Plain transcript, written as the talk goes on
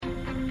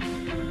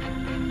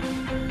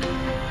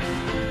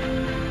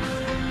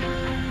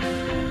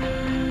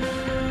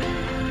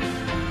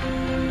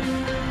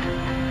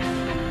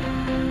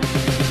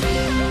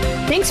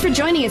Thanks for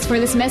joining us for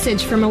this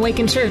message from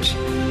Awaken Church.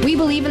 We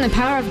believe in the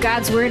power of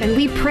God's Word, and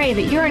we pray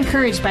that you're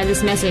encouraged by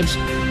this message.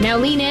 Now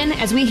lean in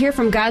as we hear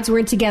from God's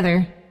Word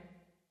together.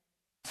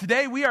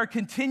 Today we are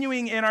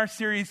continuing in our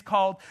series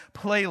called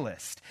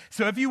Playlist.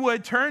 So if you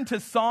would turn to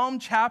Psalm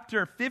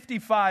chapter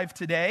 55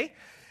 today.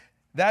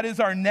 That is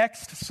our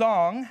next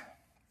song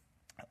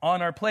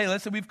on our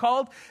playlist. And we've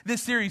called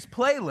this series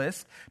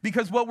Playlist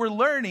because what we're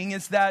learning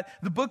is that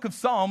the book of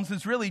Psalms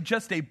is really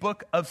just a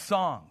book of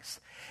songs.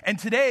 And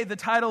today the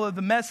title of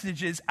the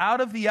message is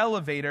Out of the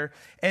Elevator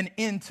and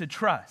Into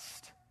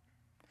Trust.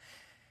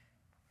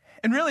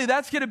 And really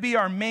that's going to be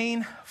our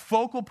main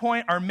focal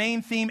point, our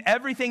main theme.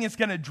 Everything is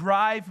going to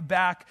drive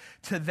back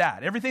to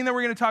that. Everything that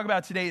we're going to talk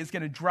about today is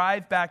going to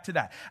drive back to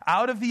that.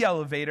 Out of the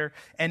elevator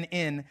and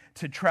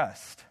into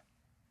trust.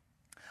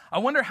 I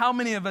wonder how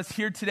many of us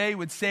here today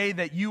would say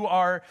that you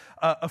are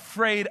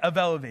afraid of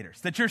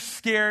elevators, that you're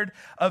scared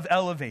of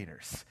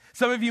elevators.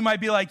 Some of you might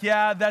be like,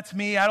 yeah, that's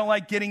me. I don't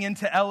like getting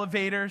into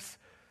elevators.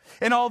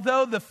 And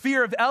although the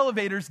fear of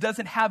elevators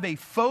doesn't have a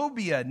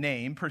phobia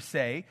name per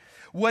se,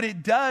 what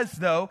it does,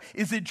 though,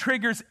 is it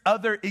triggers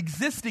other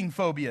existing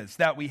phobias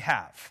that we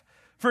have.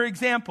 For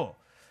example,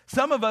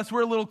 some of us,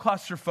 we're a little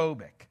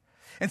claustrophobic.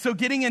 And so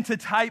getting into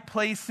tight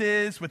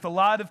places with a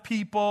lot of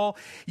people,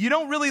 you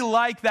don't really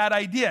like that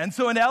idea. And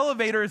so an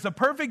elevator is a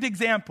perfect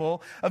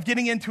example of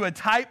getting into a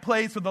tight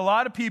place with a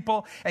lot of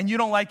people and you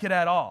don't like it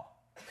at all.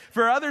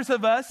 For others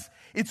of us,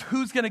 it's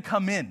who's going to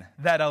come in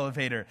that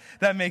elevator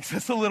that makes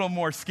us a little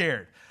more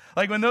scared.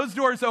 Like when those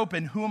doors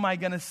open, who am I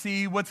going to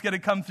see? What's going to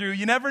come through?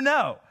 You never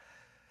know.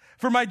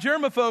 For my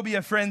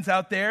germophobia friends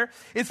out there,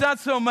 it's not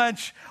so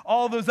much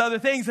all those other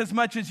things as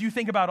much as you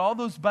think about all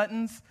those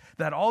buttons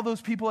that all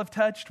those people have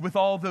touched with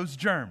all those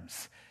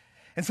germs.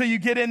 And so you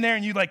get in there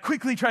and you like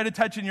quickly try to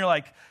touch it and you're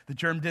like, the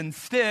germ didn't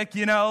stick,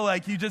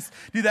 like you just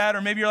do that.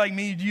 Or maybe you're like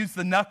me, you use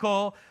the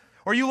knuckle.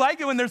 Or you like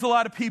it when there's a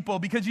lot of people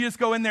because you just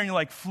go in there and you're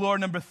like floor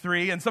number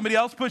 3 and somebody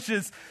else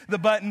pushes the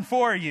button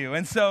for you.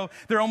 And so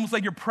they're almost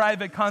like your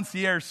private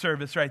concierge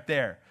service right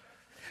there.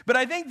 But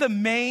I think the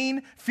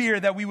main fear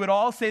that we would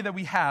all say that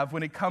we have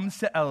when it comes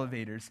to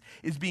elevators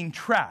is being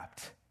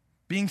trapped,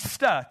 being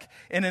stuck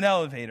in an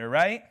elevator,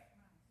 right?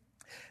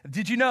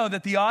 Did you know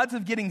that the odds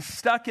of getting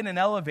stuck in an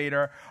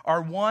elevator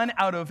are 1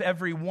 out of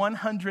every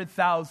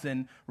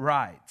 100,000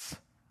 rides?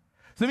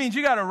 So that means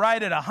you got to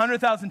ride it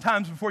 100,000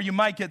 times before you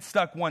might get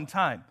stuck one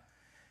time.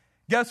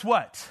 Guess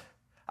what?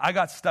 I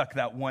got stuck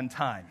that one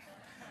time.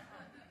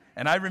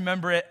 And I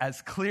remember it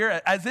as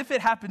clear as if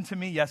it happened to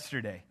me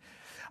yesterday.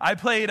 I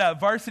played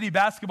varsity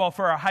basketball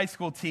for our high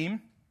school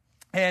team.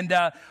 And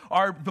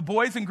the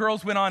boys and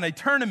girls went on a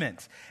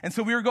tournament. And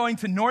so we were going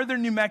to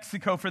northern New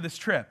Mexico for this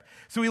trip.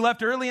 So we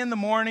left early in the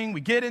morning.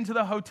 We get into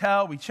the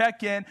hotel. We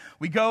check in.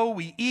 We go.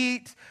 We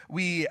eat.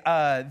 We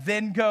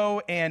then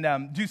go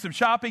and do some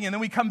shopping. And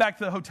then we come back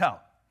to the hotel.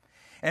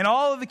 And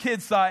all of the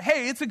kids thought,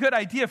 hey, it's a good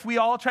idea if we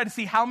all try to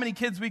see how many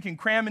kids we can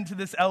cram into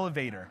this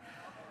elevator.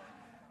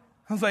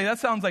 I was like, that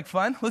sounds like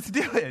fun. Let's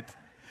do it.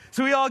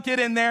 So we all get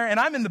in there,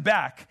 and I'm in the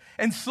back.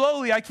 And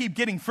slowly, I keep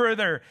getting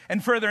further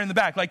and further in the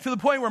back, like to the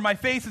point where my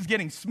face is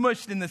getting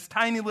smushed in this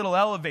tiny little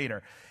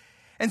elevator.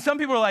 And some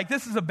people are like,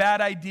 this is a bad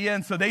idea,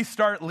 and so they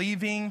start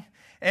leaving,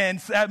 and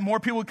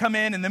more people would come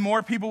in, and then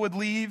more people would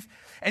leave.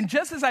 And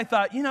just as I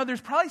thought,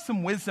 there's probably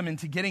some wisdom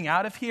into getting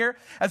out of here,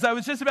 as I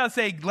was just about to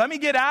say, let me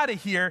get out of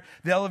here,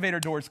 the elevator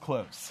doors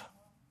close.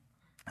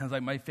 I was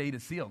like, my fate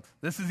is sealed.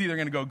 This is either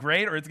going to go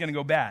great or it's going to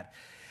go bad.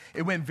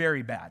 It went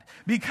very bad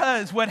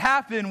because what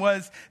happened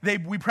was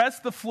we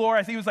pressed the floor.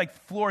 I think it was like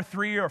floor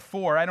 3 or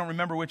 4. I don't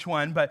remember which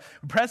one, but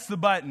we pressed the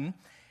button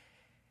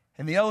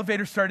and the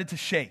elevator started to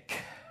shake.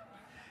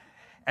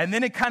 And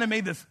then it kind of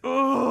made this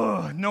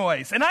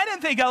noise. And I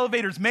didn't think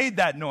elevators made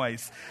that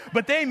noise,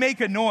 but they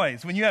make a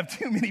noise when you have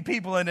too many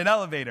people in an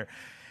elevator.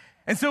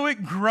 And so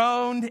it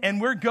groaned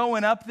and we're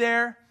going up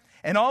there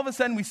and all of a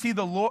sudden we see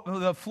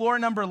the floor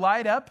number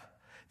light up.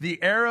 The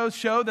arrows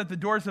show that the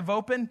doors have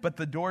opened, but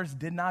the doors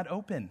did not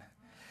open.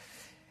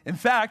 In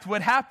fact,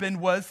 what happened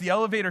was the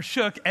elevator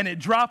shook and it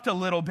dropped a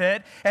little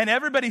bit and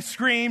everybody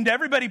screamed,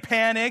 everybody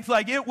panicked,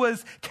 like it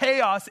was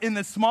chaos in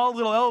this small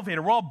little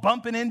elevator. We're all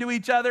bumping into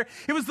each other.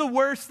 It was the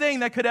worst thing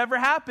that could ever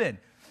happen.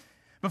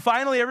 But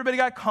finally, everybody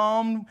got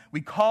calm.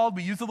 We called,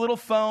 we used a little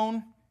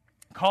phone,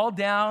 called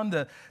down,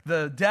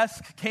 the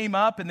desk came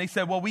up and they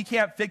said, well, we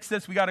can't fix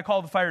this. We got to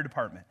call the fire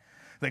department.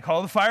 They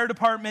call the fire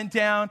department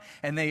down,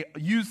 and they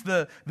use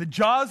the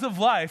jaws of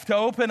life to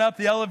open up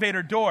the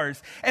elevator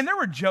doors. And there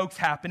were jokes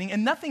happening,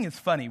 and nothing is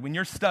funny when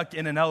you're stuck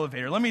in an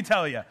elevator, let me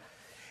tell you.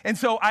 And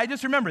so I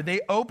just remember,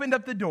 they opened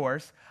up the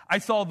doors. I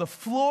saw the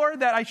floor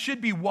that I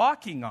should be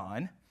walking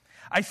on.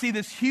 I see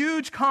this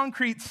huge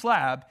concrete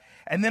slab,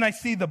 and then I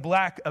see the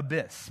black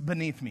abyss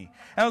beneath me.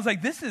 And I was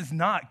like, this is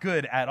not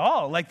good at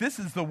all. Like, this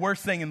is the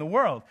worst thing in the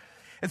world.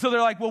 And so they're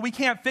like, well, we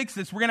can't fix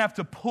this. We're going to have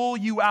to pull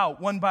you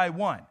out one by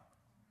one.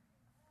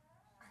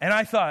 And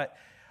I thought,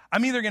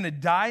 I'm either going to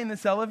die in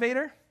this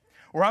elevator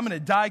or I'm going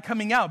to die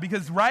coming out,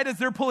 because right as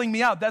they're pulling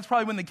me out, that's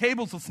probably when the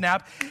cables will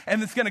snap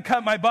and it's going to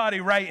cut my body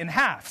right in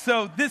half.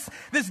 So this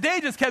day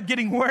just kept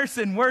getting worse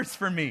and worse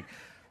for me.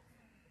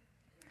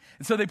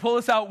 And so they pull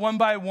us out one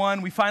by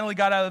one. We finally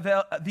got out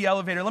of the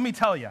elevator. Let me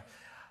tell you,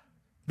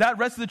 that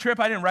rest of the trip,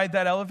 I didn't ride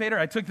that elevator.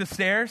 I took the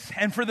stairs.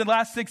 And for the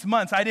last 6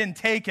 months, I didn't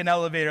take an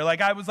elevator.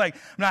 I was like,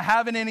 I'm not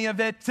having any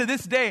of it. To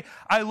this day,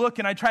 I look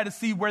and I try to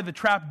see where the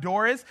trap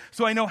door is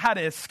so I know how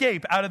to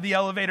escape out of the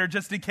elevator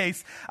just in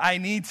case I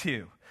need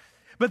to.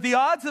 But the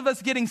odds of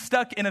us getting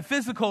stuck in a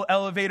physical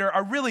elevator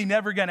are really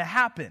never going to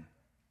happen.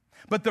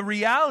 But the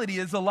reality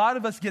is a lot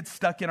of us get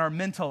stuck in our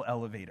mental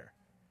elevator.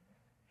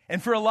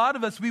 And for a lot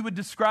of us, we would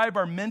describe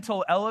our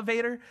mental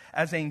elevator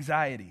as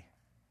anxiety.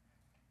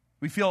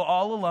 We feel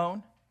all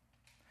alone.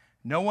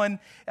 No one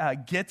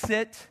gets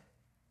it.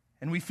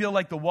 And we feel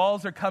like the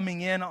walls are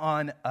coming in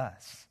on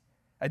us.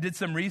 I did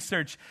some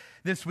research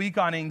this week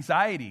on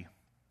anxiety.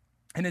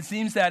 And it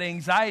seems that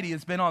anxiety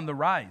has been on the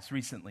rise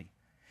recently.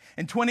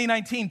 In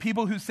 2019,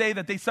 people who say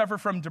that they suffer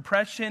from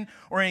depression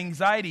or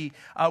anxiety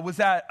was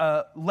at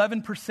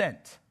 11%.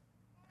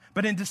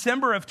 But in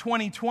December of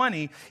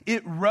 2020,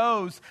 it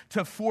rose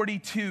to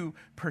 42%.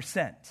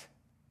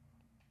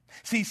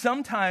 See,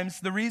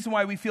 sometimes the reason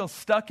why we feel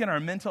stuck in our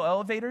mental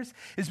elevators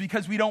is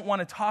because we don't want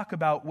to talk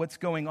about what's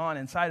going on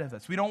inside of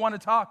us. We don't want to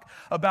talk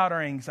about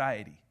our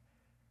anxiety.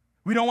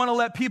 We don't want to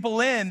let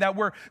people in that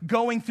we're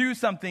going through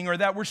something or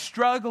that we're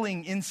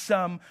struggling in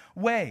some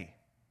way,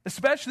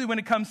 especially when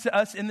it comes to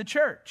us in the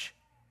church.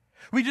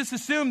 We just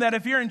assume that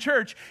if you're in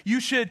church, you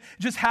should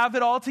just have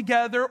it all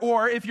together,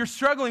 or if you're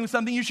struggling with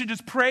something, you should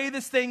just pray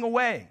this thing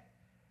away.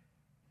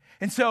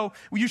 And so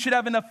you should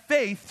have enough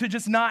faith to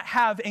just not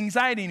have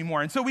anxiety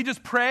anymore. And so we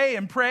just pray,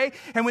 and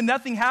when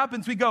nothing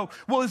happens, we go,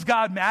 well, is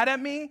God mad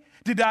at me?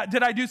 Did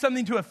I do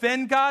something to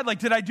offend God?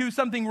 Did I do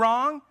something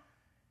wrong?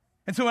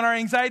 And so when our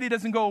anxiety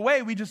doesn't go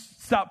away, we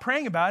just stop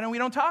praying about it and we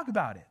don't talk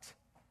about it.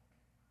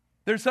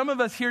 There's some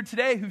of us here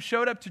today who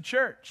showed up to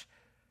church.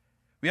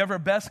 We have our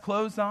best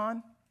clothes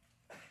on.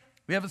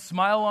 We have a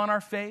smile on our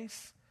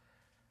face.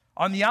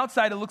 On the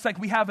outside, it looks like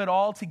we have it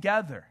all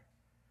together.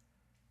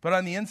 But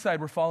on the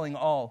inside, we're falling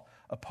all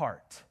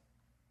apart.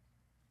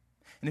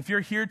 And if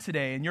you're here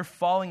today and you're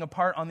falling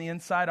apart on the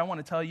inside, I want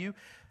to tell you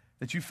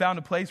that you found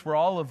a place where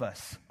all of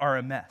us are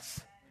a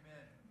mess.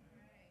 Amen.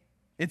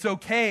 It's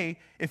okay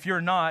if you're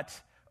not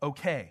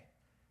okay.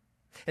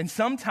 And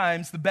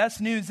sometimes the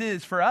best news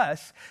is for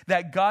us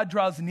that God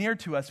draws near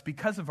to us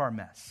because of our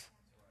mess.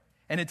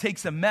 And it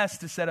takes a mess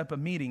to set up a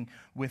meeting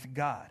with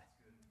God.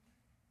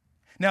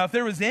 Now, if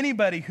there was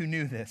anybody who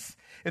knew this,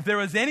 if there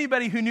was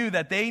anybody who knew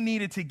that they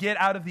needed to get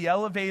out of the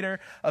elevator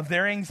of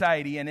their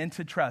anxiety and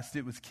into trust,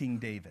 it was King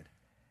David.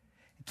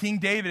 King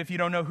David, if you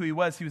don't know who he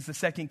was the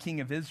second king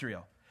of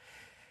Israel.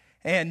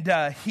 And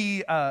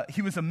he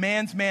was a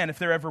man's man if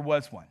there ever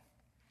was one.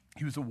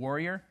 He was a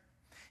warrior.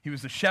 He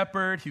was a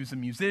shepherd. He was a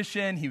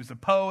musician. He was a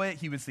poet.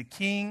 He was the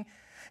king.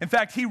 In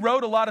fact, he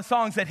wrote a lot of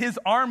songs that his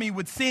army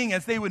would sing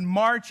as they would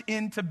march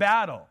into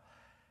battle.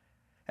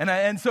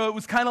 And so it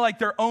was kind of like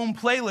their own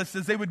playlist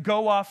as they would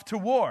go off to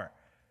war.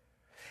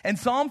 And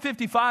Psalm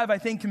 55, I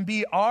think, can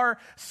be our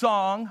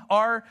song,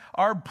 our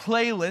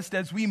playlist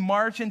as we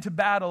march into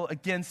battle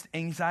against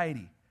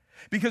anxiety.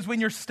 Because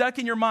when you're stuck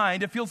in your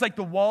mind, it feels like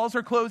the walls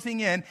are closing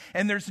in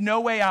and there's no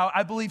way out.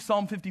 I believe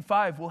Psalm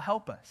 55 will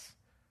help us.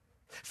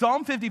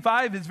 Psalm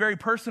 55 is very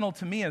personal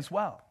to me as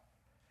well.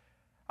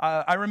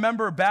 I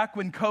remember back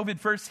when COVID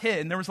first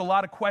hit, and there was a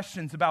lot of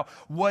questions about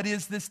what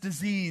is this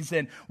disease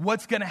and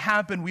what's going to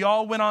happen. We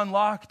all went on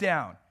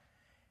lockdown,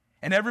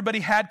 and everybody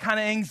had kind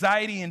of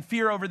anxiety and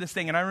fear over this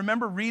thing. And I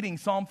remember reading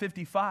Psalm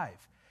 55,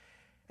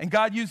 and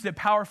God used it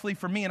powerfully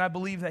for me, and I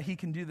believe that he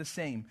can do the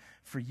same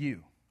for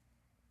you.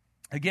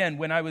 Again,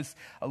 when I was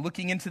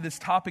looking into this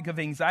topic of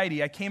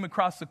anxiety, I came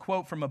across a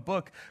quote from a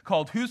book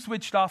called Who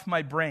Switched Off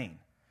My Brain?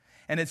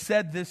 And it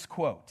said this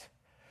quote: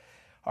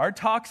 "Our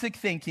toxic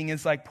thinking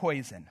is like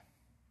poison.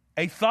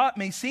 A thought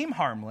may seem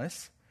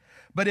harmless,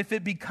 but if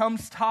it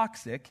becomes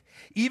toxic,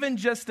 even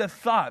just a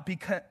thought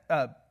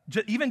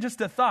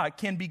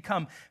can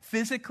become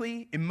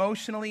physically,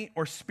 emotionally,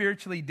 or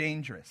spiritually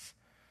dangerous.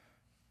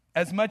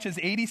 As much as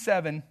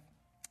 87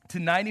 to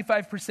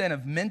 95%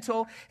 of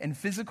mental and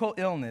physical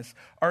illness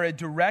are a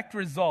direct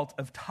result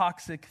of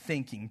toxic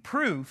thinking,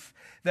 proof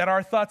that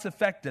our thoughts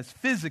affect us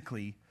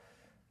physically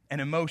and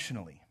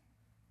emotionally."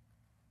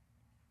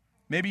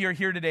 Maybe you're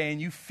here today and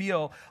you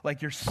feel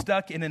like you're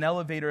stuck in an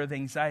elevator of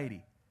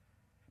anxiety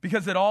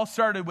because it all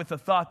started with a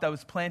thought that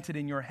was planted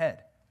in your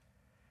head.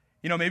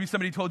 Maybe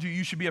somebody told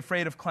you should be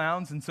afraid of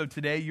clowns, and so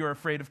today you're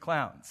afraid of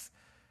clowns.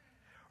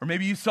 Or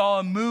maybe you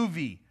saw a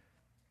movie.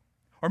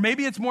 Or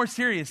maybe it's more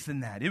serious than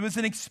that. It was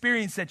an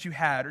experience that you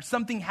had, or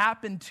something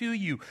happened to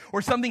you,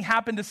 or something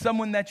happened to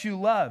someone that you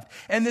loved.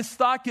 And this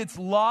thought gets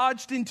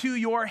lodged into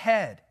your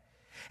head.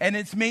 And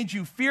it's made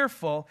you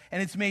fearful,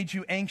 and it's made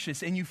you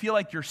anxious, and you feel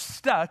like you're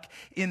stuck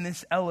in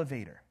this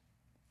elevator.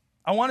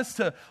 I want us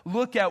to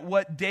look at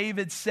what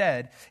David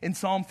said in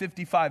Psalm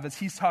 55 as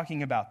he's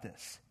talking about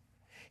this.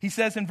 He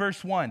says in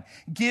verse 1,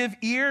 "Give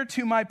ear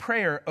to my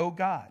prayer, O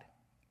God,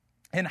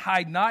 and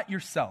hide not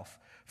yourself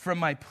from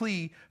my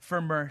plea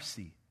for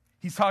mercy."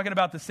 He's talking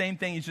about the same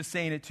thing. He's just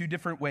saying it two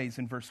different ways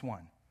in verse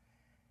 1.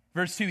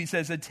 Verse 2, he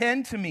says,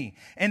 "Attend to me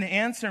and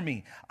answer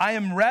me. I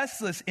am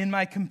restless in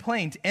my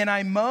complaint, and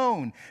I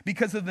moan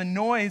because of the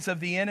noise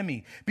of the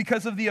enemy,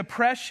 because of the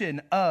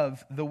oppression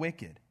of the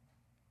wicked.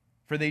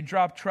 For they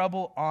drop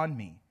trouble on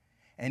me,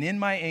 and in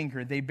my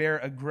anger they bear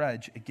a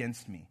grudge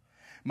against me.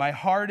 My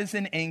heart is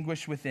in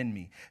anguish within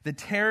me. The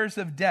terrors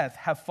of death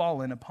have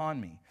fallen upon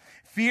me.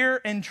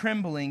 Fear and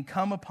trembling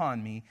come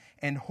upon me,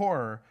 and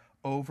horror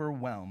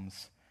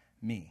overwhelms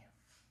me."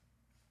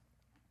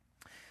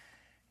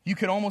 You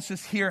can almost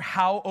just hear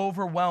how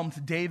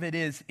overwhelmed David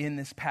is in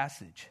this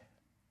passage.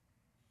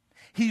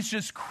 He's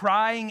just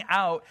crying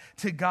out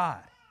to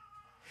God.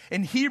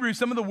 In Hebrew,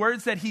 some of the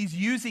words that he's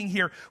using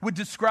here would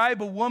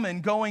describe a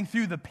woman going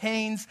through the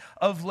pains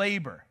of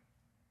labor.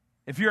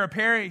 If you're a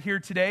parent here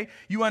today,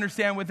 you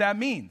understand what that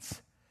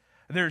means.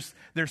 There's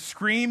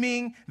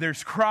screaming,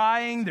 there's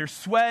crying, there's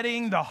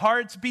sweating, the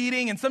heart's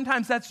beating, and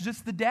sometimes that's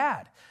just the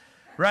dad,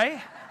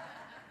 right?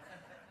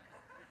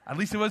 At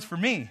least it was for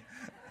me.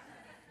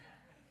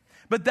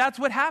 But that's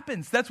what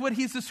happens. That's what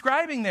he's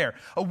describing there.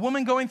 A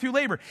woman going through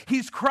labor.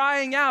 He's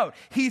crying out.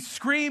 He's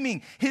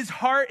screaming. His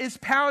heart is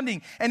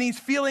pounding. And he's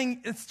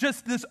feeling, it's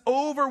just this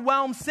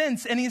overwhelmed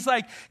sense. And he's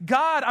like,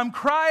 "God, I'm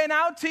crying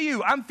out to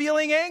you. I'm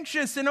feeling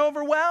anxious and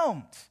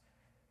overwhelmed."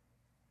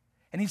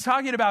 And he's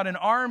talking about an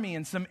army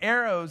and some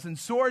arrows and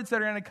swords that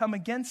are going to come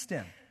against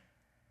him.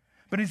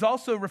 But he's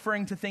also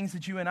referring to things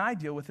that you and I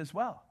deal with as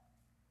well.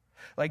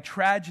 Like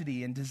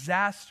tragedy and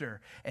disaster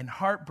and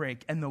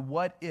heartbreak and the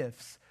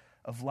what-ifs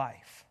of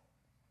life.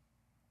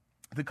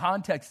 The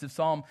context of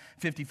Psalm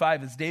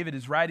 55 is David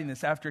is writing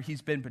this after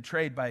he's been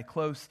betrayed by a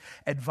close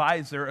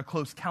advisor, a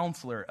close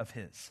counselor of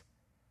his.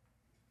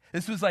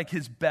 This was like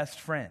his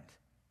best friend.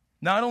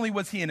 Not only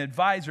was he an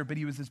advisor, but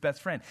he was his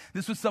best friend.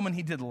 This was someone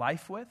he did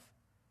life with.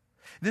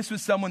 This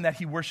was someone that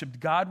he worshiped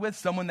God with,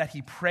 someone that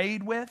he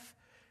prayed with.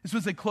 This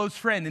was a close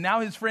friend, and now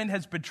his friend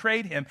has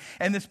betrayed him,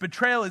 and this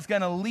betrayal is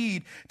going to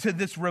lead to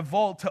this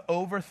revolt to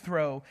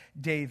overthrow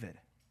David.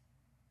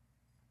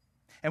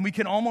 And we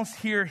can almost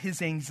hear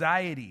his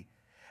anxiety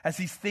as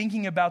he's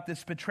thinking about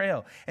this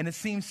betrayal, and it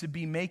seems to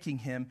be making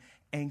him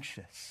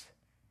anxious.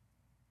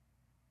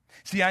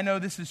 See, I know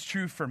this is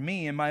true for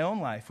me in my own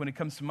life when it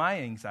comes to my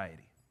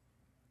anxiety.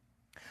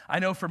 I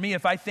know for me,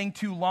 if I think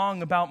too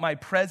long about my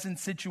present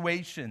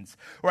situations,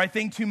 or I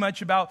think too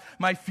much about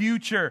my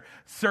future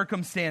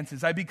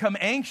circumstances, I become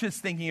anxious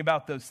thinking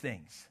about those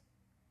things.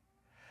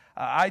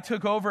 I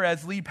took over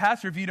as lead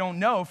pastor, if you don't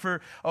know,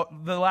 for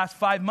the last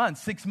 5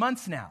 months, 6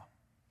 months now.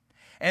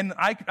 And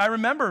I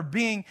remember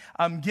being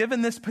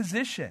given this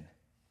position.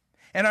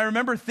 And I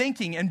remember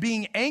thinking and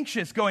being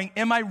anxious, going,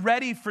 am I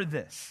ready for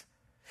this?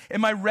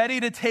 Am I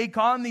ready to take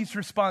on these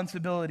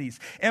responsibilities?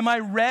 Am I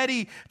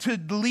ready to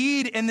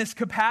lead in this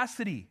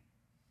capacity?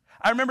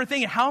 I remember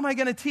thinking, how am I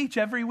going to teach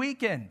every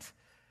weekend?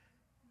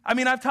 I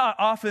mean, I've taught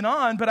off and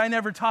on, but I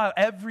never taught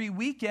every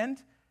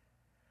weekend.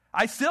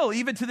 I still,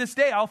 even to this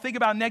day, I'll think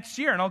about next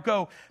year and I'll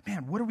go,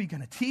 man, what are we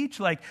going to teach?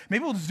 Like,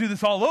 maybe we'll just do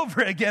this all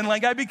over again.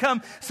 Like, I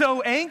become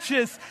so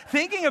anxious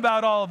thinking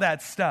about all of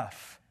that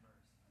stuff.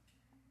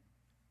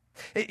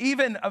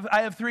 Even,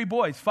 I have 3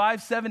 boys,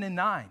 5, 7, and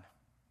 9.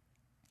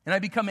 And I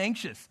become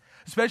anxious,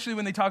 especially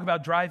when they talk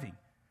about driving.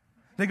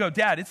 They go,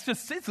 Dad, it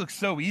looks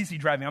so easy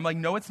driving. I'm like,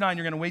 no, it's not.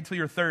 You're going to wait till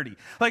you're 30.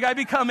 Like, I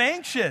become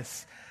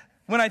anxious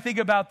when I think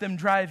about them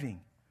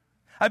driving.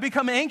 I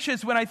become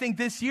anxious when I think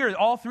this year,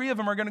 all 3 of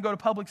them are going to go to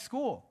public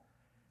school.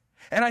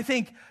 And I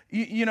think,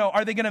 who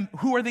are they going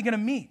to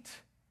meet?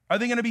 Are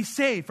they going to be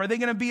safe? Are they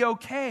going to be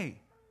okay?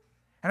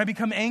 And I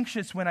become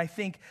anxious when I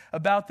think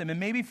about them. And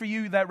maybe for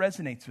you, that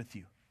resonates with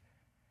you.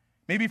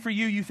 Maybe for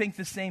you, you think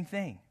the same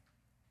thing.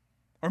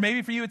 Or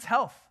maybe for you, it's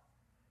health.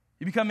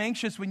 You become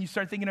anxious when you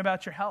start thinking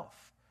about your health.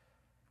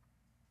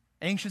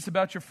 Anxious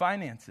about your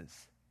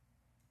finances.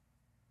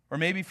 Or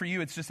maybe for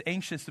you, it's just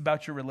anxious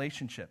about your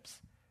relationships.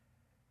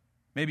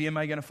 Maybe, am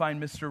I going to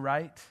find Mr.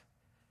 Right?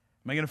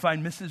 Am I going to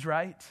find Mrs.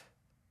 Right?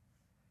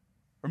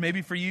 Or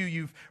maybe for you,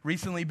 you've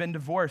recently been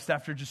divorced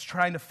after just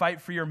trying to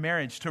fight for your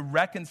marriage, to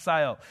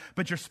reconcile,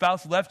 but your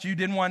spouse left you,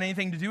 didn't want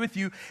anything to do with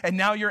you, and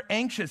now you're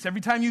anxious.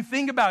 Every time you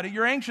think about it,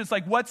 you're anxious,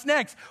 like, what's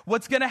next?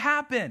 What's going to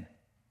happen?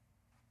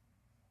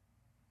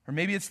 Or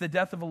maybe it's the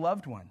death of a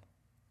loved one,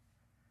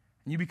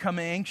 and you become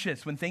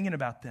anxious when thinking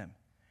about them.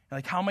 You're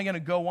like, how am I going to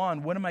go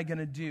on? What am I going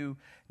to do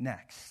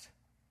next?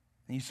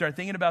 And you start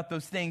thinking about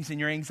those things, and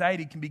your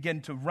anxiety can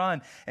begin to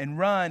run and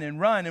run and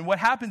run. And what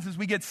happens is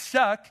we get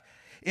stuck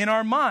in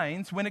our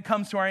minds when it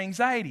comes to our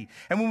anxiety.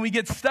 And when we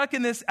get stuck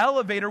in this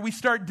elevator, we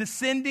start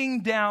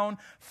descending down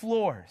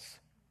floors.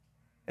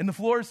 And the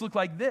floors look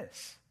like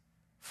this.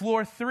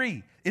 Floor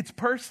 3, it's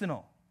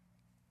personal.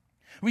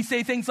 We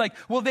say things like,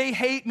 well, they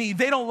hate me,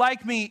 they don't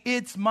like me,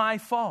 it's my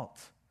fault.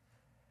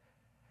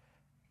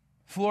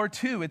 Floor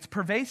 2, it's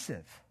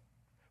pervasive.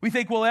 We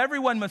think, well,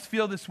 everyone must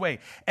feel this way.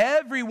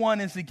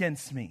 Everyone is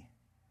against me.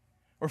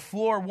 Or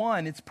floor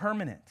 1, it's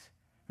permanent.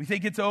 We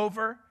think it's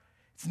over.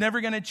 It's never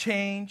going to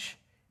change.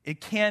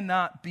 It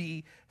cannot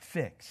be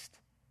fixed.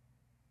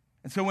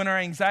 And so when our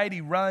anxiety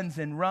runs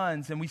and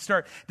runs and we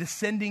start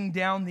descending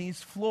down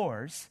these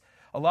floors,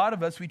 a lot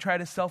of us, we try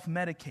to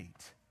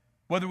self-medicate.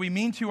 Whether we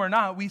mean to or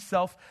not, we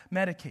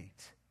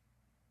self-medicate.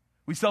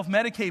 We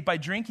self-medicate by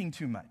drinking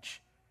too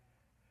much.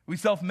 We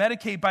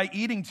self-medicate by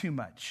eating too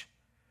much.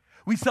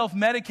 We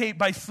self-medicate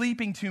by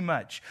sleeping too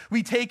much.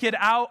 We take it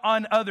out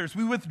on others.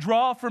 We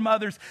withdraw from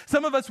others.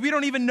 Some of us, we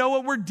don't even know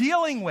what we're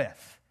dealing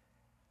with.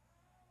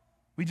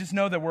 We just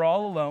know that we're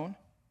all alone,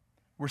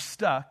 we're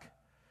stuck,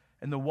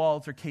 and the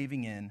walls are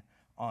caving in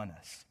on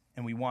us.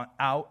 And we want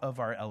out of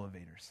our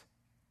elevators.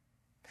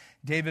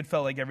 David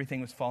felt like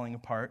everything was falling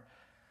apart.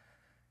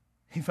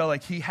 He felt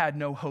like he had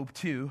no hope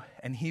too,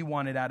 and he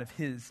wanted out of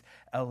his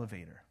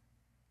elevator.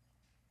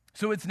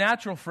 So it's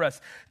natural for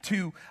us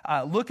to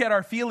look at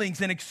our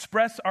feelings and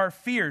express our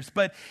fears,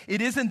 but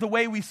it isn't the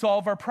way we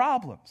solve our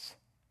problems.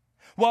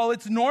 While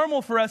it's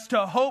normal for us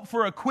to hope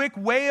for a quick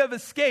way of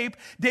escape,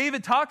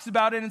 David talks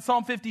about it in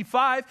Psalm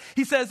 55.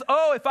 He says,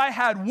 oh, if I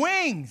had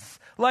wings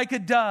like a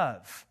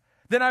dove,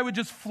 then I would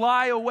just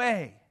fly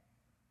away.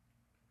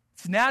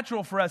 It's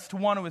natural for us to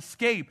want to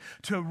escape,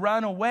 to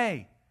run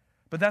away,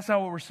 but that's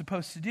not what we're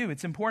supposed to do.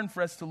 It's important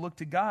for us to look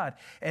to God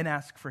and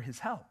ask for his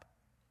help.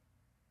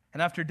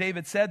 And after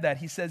David said that,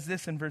 he says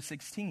this in verse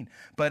 16,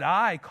 but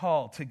I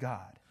call to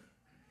God,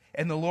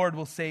 and the Lord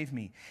will save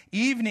me.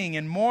 Evening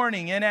and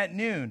morning and at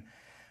noon,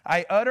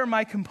 I utter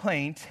my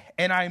complaint,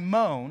 and I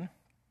moan,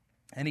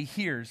 and he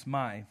hears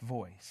my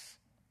voice.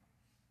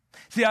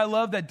 See, I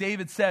love that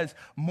David says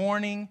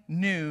morning,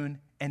 noon,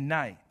 and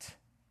night.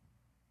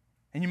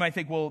 And you might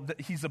think, well,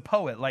 he's a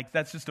poet. Like,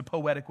 that's just a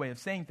poetic way of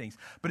saying things.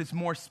 But it's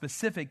more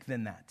specific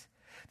than that.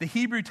 The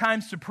Hebrew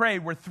times to pray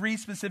were 3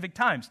 specific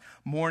times: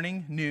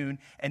 morning, noon,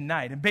 and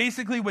night. And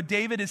basically what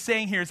David is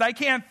saying here is, I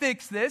can't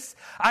fix this.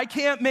 I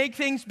can't make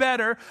things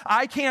better.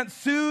 I can't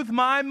soothe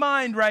my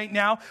mind right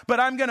now, but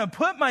I'm going to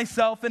put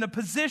myself in a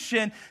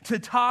position to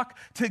talk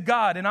to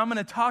God, and I'm going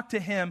to talk to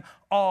him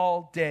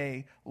all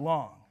day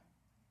long.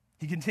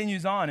 He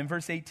continues on in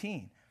verse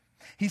 18.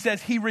 He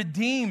says, he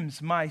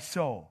redeems my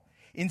soul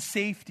in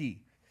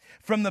safety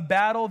from the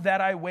battle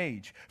that I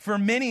wage, for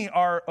many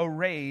are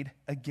arrayed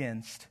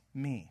against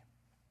me.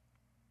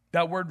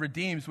 That word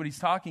redeems, what he's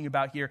talking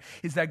about here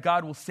is that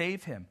God will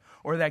save him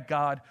or that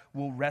God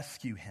will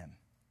rescue him.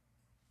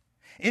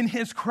 In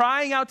his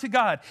crying out to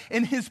God,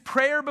 in his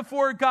prayer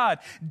before God,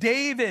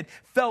 David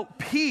felt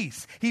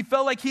peace. He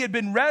felt like he had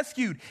been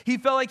rescued. He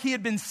felt like he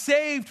had been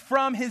saved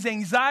from his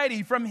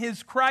anxiety, from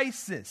his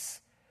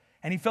crisis.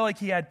 And he felt like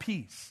he had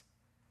peace.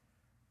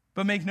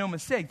 But make no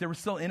mistake, there were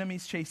still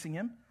enemies chasing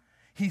him.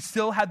 He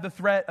still had the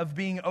threat of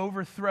being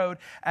overthrown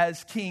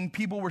as king.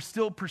 People were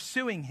still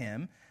pursuing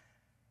him.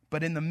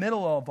 But in the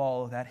middle of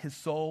all of that, his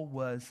soul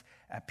was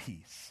at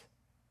peace.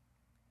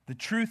 The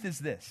truth is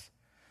this: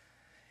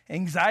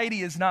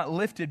 anxiety is not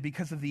lifted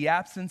because of the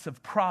absence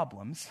of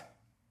problems,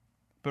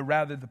 but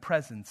rather the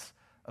presence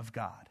of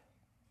God.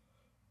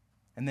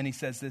 And then he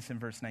says this in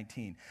verse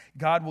 19: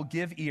 God will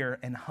give ear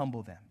and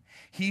humble them.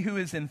 He who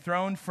is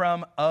enthroned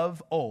from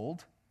of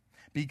old,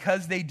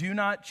 because they do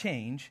not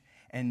change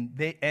and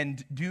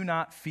do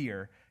not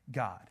fear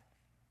God.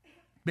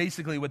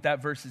 Basically, what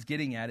that verse is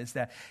getting at is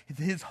that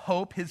his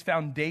hope, his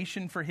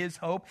foundation for his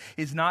hope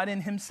is not in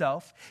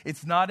himself,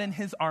 it's not in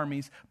his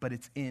armies, but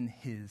it's in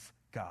his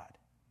God,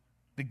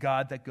 the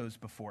God that goes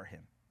before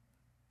him.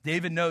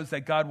 David knows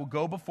that God will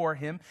go before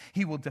him,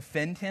 he will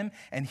defend him,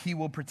 and he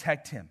will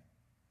protect him.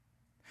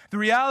 The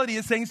reality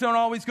is things don't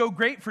always go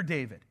great for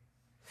David.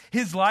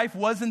 His life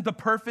wasn't the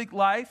perfect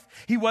life.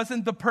 He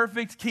wasn't the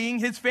perfect king.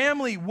 His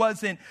family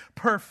wasn't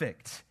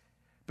perfect.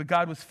 But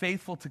God was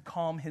faithful to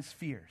calm his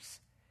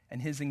fears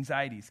and his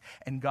anxieties.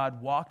 And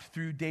God walked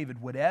through David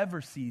whatever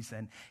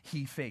season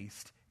he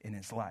faced in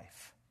his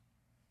life.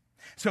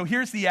 So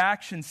here's the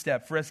action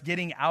step for us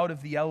getting out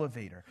of the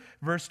elevator.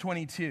 Verse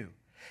 22.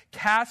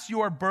 Cast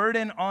your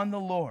burden on the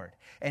Lord,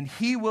 and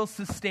he will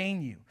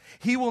sustain you.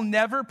 He will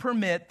never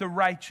permit the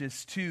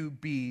righteous to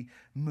be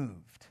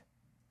moved.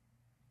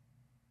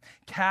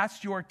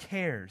 Cast your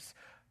cares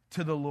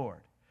to the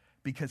Lord,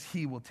 because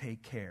he will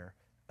take care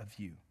of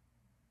you.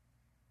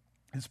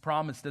 His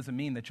promise doesn't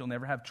mean that you'll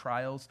never have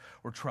trials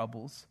or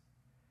troubles.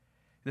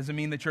 It doesn't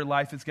mean that your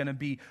life is going to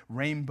be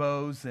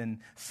rainbows and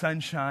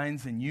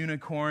sunshines and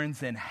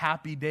unicorns and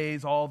happy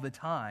days all the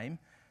time.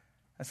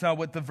 That's not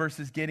what the verse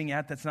is getting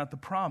at. That's not the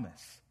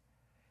promise.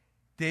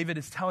 David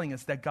is telling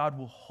us that God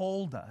will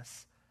hold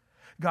us.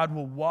 God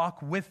will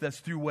walk with us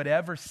through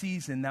whatever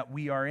season that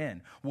we are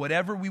in.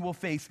 Whatever we will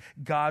face,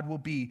 God will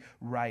be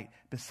right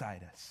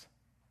beside us.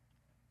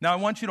 Now, I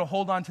want you to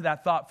hold on to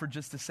that thought for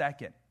just a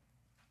second,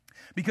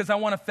 because I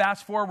want to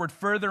fast forward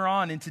further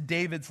on into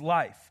David's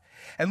life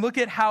and look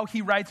at how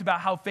he writes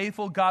about how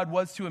faithful God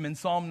was to him in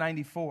Psalm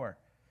 94.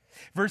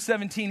 Verse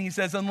 17, he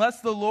says,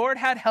 unless the Lord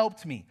had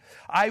helped me,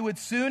 I would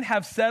soon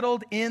have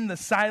settled in the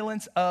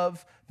silence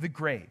of the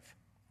grave.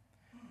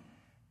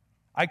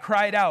 I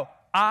cried out,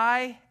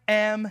 I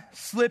am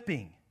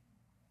slipping.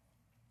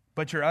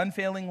 But your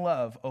unfailing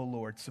love, O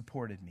Lord,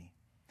 supported me.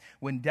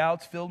 When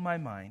doubts filled my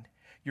mind,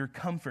 your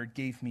comfort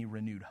gave me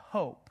renewed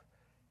hope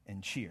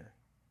and cheer.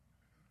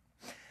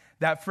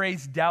 That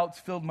phrase, doubts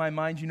filled my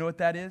mind, you know what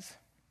that is?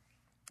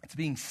 It's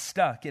being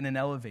stuck in an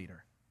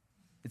elevator.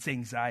 It's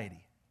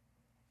anxiety.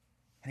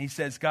 And he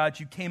says, God,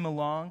 you came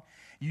along.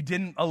 You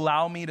didn't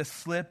allow me to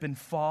slip and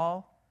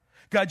fall.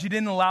 God, you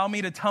didn't allow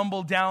me to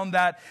tumble down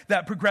that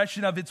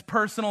progression of it's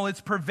personal,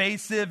 it's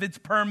pervasive, it's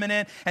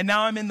permanent, and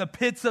now I'm in the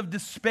pits of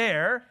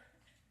despair.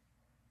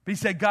 But he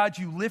said, God,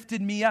 you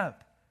lifted me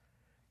up.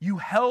 You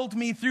held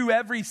me through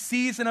every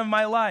season of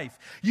my life.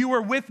 You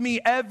were with me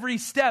every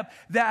step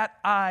that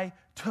I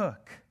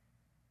took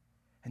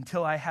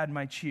until I had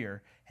my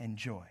cheer and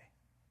joy.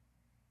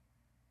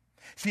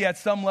 See, at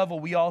some level,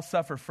 we all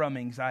suffer from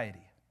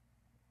anxiety.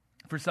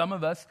 For some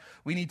of us,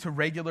 we need to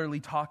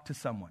regularly talk to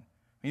someone.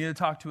 We need to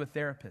talk to a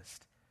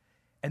therapist.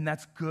 And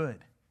that's good.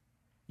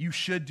 You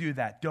should do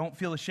that. Don't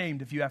feel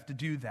ashamed if you have to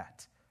do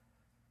that.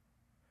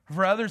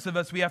 For others of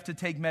us, we have to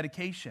take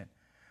medication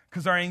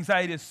because our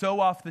anxiety is so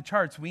off the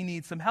charts, we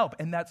need some help,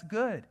 and that's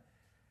good.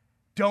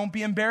 Don't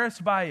be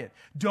embarrassed by it.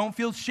 Don't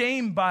feel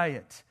shame by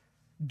it.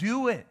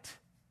 Do it.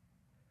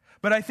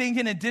 But I think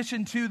in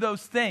addition to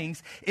those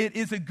things, it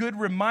is a good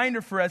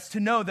reminder for us to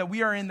know that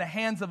we are in the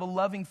hands of a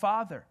loving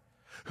Father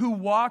who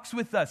walks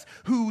with us,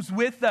 who's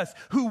with us,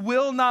 who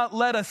will not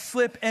let us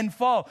slip and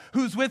fall,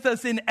 who's with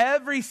us in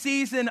every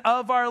season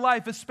of our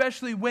life,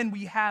 especially when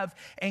we have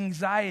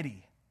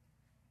anxiety.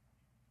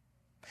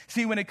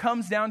 See, when it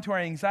comes down to our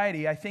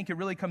anxiety, I think it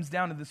really comes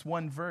down to this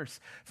one verse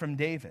from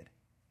David.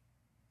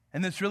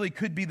 And this really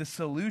could be the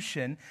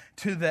solution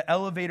to the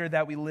elevator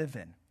that we live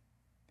in.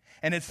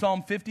 And it's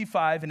Psalm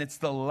 55, and it's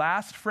the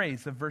last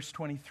phrase of verse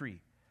 23.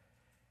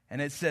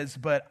 And it says,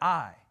 but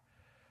I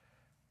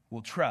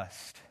will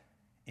trust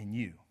in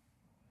you.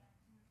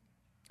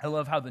 I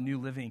love how the New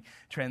Living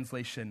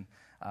Translation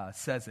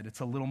says it. It's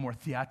a little more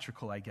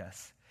theatrical, I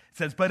guess. It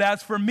says, but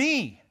as for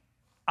me,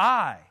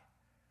 I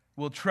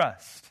will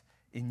trust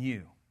in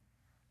you.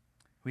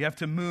 We have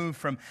to move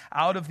from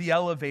out of the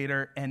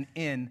elevator and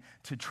in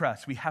to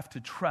trust. We have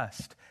to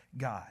trust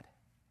God.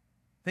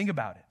 Think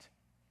about it.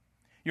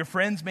 Your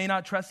friends may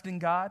not trust in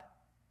God.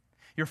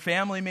 Your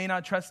family may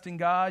not trust in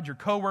God. Your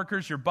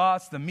coworkers, your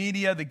boss, the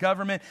media, the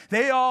government,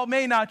 they all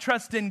may not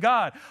trust in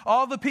God.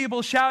 All the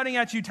people shouting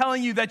at you,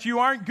 telling you that you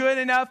aren't good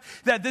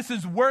enough, that this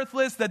is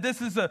worthless, that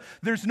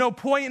there's no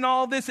point in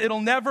all this, it'll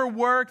never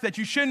work, that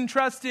you shouldn't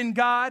trust in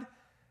God.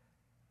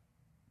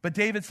 But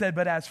David said,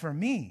 but as for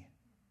me,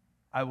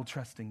 I will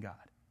trust in God.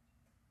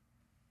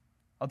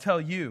 I'll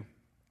tell you,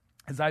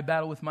 as I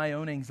battle with my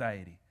own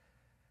anxiety,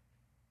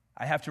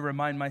 I have to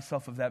remind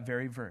myself of that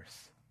very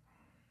verse.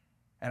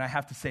 And I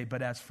have to say,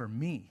 but as for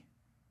me,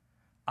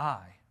 I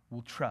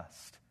will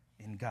trust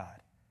in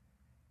God.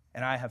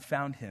 And I have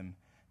found him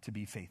to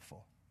be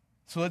faithful.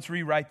 So let's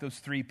rewrite those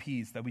 3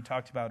 P's that we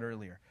talked about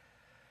earlier.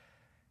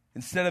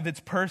 Instead of it's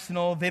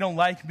personal, they don't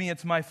like me,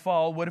 it's my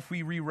fault, what if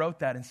we rewrote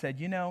that and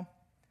said,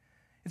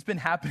 it's been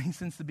happening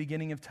since the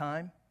beginning of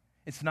time.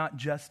 It's not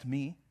just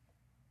me.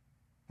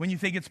 When you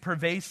think it's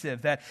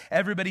pervasive, that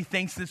everybody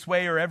thinks this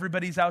way or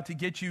everybody's out to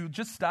get you,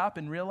 just stop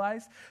and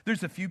realize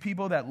there's a few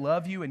people that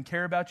love you and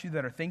care about you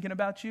that are thinking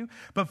about you.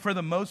 But for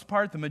the most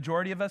part, the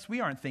majority of us, we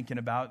aren't thinking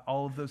about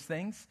all of those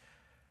things.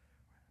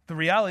 The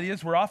reality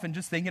is we're often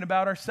just thinking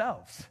about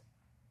ourselves.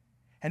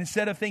 And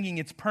instead of thinking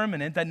it's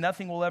permanent, that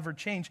nothing will ever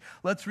change,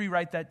 let's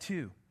rewrite that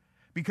too.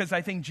 Because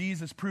I think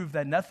Jesus proved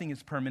that nothing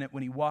is permanent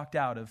when he walked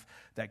out of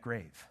that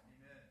grave.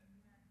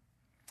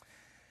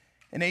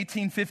 Amen. In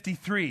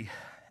 1853,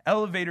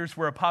 elevators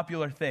were a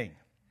popular thing.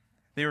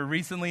 They were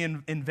recently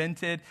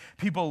invented.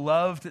 People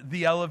loved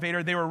the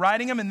elevator. They were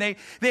riding them, and they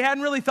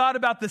hadn't really thought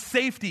about the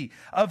safety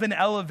of an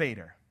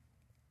elevator.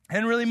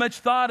 Hadn't really much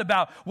thought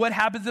about what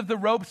happens if the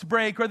ropes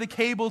break or the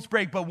cables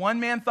break. But one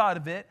man thought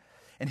of it,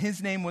 and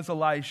his name was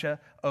Elisha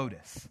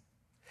Otis.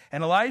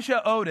 And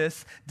Elisha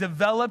Otis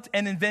developed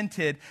and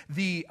invented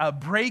the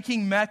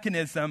braking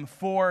mechanism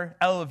for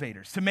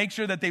elevators to make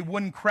sure that they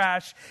wouldn't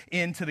crash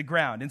into the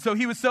ground. And so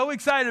he was so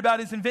excited about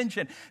his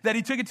invention that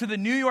he took it to the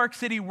New York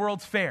City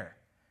World's Fair.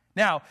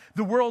 Now,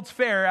 the World's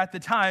Fair at the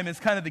time is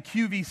kind of the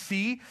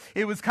QVC.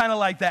 It was kind of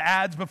like the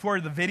ads before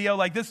the video.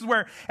 Like, this is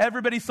where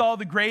everybody saw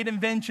the great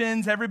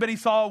inventions. Everybody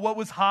saw what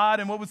was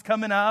hot and what was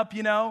coming up,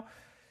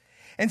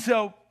 And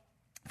so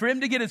for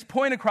him to get his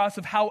point across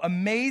of how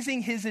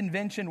amazing his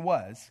invention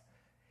was,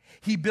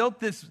 he built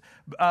this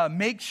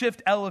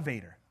makeshift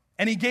elevator,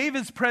 and he gave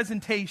his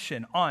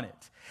presentation on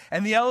it.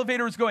 And the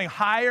elevator was going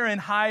higher and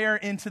higher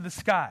into the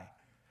sky.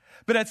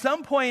 But at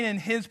some point in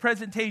his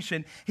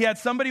presentation, he had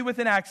somebody with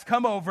an axe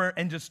come over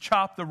and just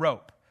chop the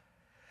rope.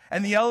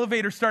 And the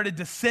elevator started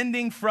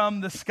descending from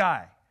the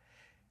sky.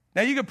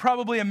 Now, you could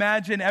probably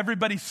imagine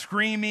everybody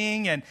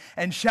screaming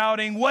and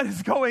shouting, what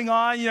is going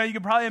on? You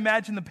could probably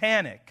imagine the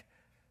panic.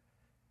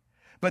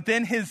 But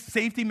then his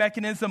safety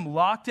mechanism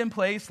locked in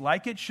place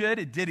like it should.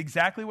 It did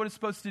exactly what it's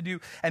supposed to do.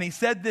 And he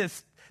said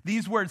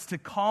these words to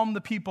calm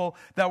the people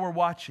that were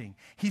watching.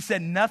 He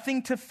said,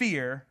 "Nothing to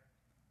fear,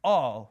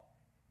 all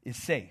is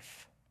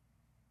safe."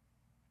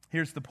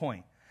 Here's the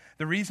point.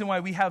 The reason why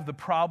we have the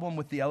problem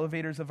with the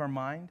elevators of our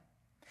mind,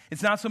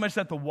 it's not so much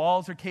that the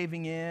walls are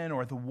caving in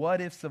or the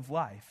what-ifs of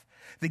life.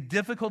 The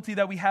difficulty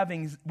that we have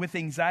with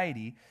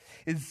anxiety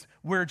is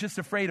we're just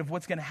afraid of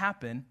what's going to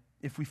happen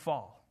if we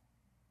fall.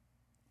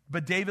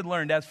 But David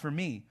learned, as for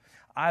me,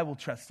 I will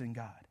trust in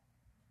God.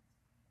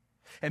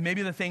 And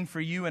maybe the thing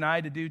for you and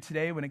I to do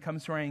today when it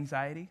comes to our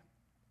anxiety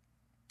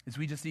is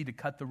we just need to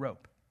cut the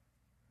rope.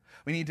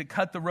 We need to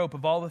cut the rope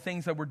of all the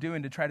things that we're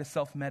doing to try to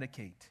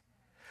self-medicate.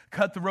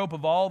 Cut the rope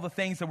of all the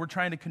things that we're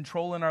trying to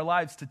control in our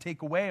lives to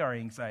take away our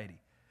anxiety.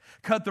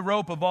 Cut the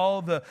rope of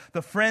all the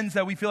friends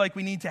that we feel like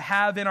we need to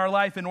have in our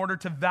life in order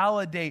to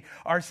validate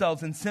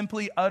ourselves and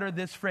simply utter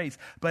this phrase,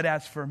 "But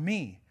as for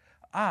me,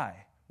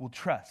 I will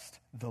trust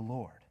the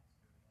Lord."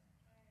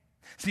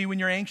 See, when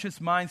your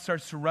anxious mind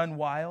starts to run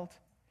wild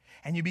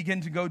and you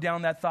begin to go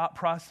down that thought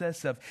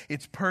process of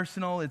it's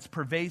personal, it's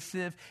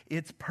pervasive,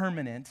 it's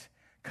permanent,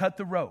 cut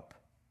the rope.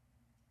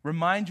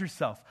 Remind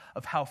yourself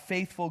of how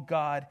faithful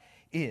God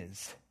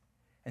is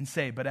and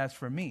say, "But as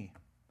for me,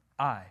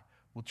 I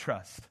will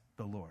trust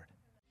the Lord."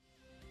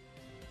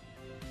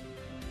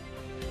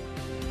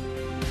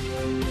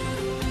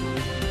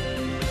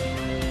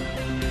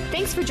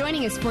 Thanks for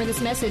joining us for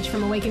this message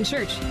from Awaken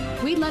Church.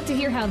 We'd love to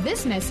hear how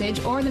this message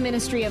or the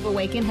ministry of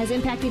Awaken has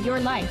impacted your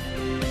life.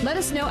 Let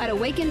us know at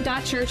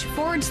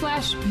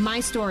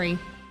awaken.church/mystory.